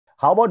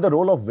How about the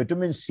role of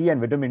vitamin C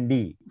and vitamin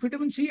D?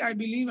 Vitamin C, I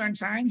believe, and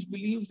science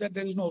believes that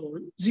there is no role,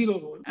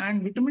 zero role.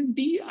 And vitamin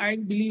D, I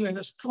believe, has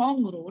a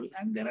strong role.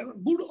 And there are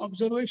good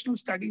observational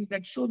studies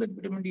that show that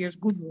vitamin D has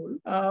good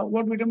role.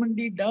 What vitamin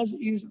D does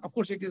is, of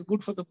course, it is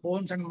good for the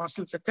bones and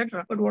muscles,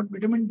 etc. But what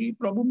vitamin D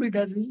probably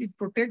does is it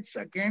protects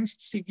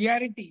against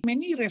severity,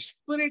 many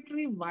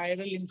respiratory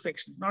viral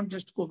infections, not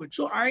just COVID.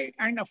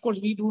 And of course,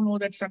 we do know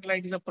that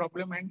sunlight is a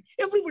problem and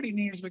everybody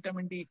needs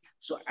vitamin D.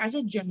 So as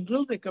a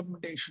general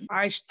recommendation,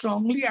 I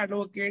strongly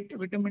advocate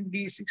vitamin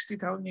D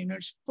 60,000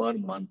 units per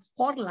month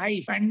for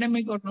life,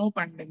 pandemic or no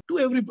pandemic, to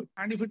everybody.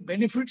 And if it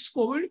benefits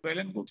COVID, well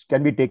and good.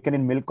 Can be taken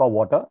in milk or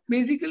water?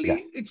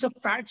 Basically, it's a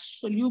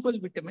fat-soluble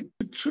vitamin.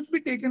 It should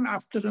be taken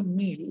after a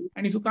meal.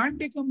 And if you can't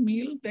take a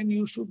meal, then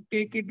you should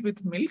take it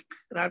with milk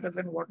rather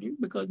than water,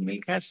 because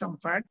milk has some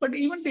fat. But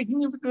even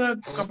taking it with a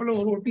couple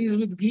of rotis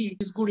with ghee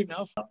is good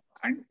enough.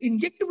 And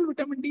injectable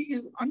vitamin D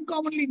is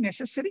uncommonly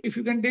necessary. If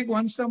you can take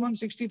once a month,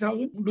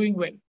 60,000, doing well.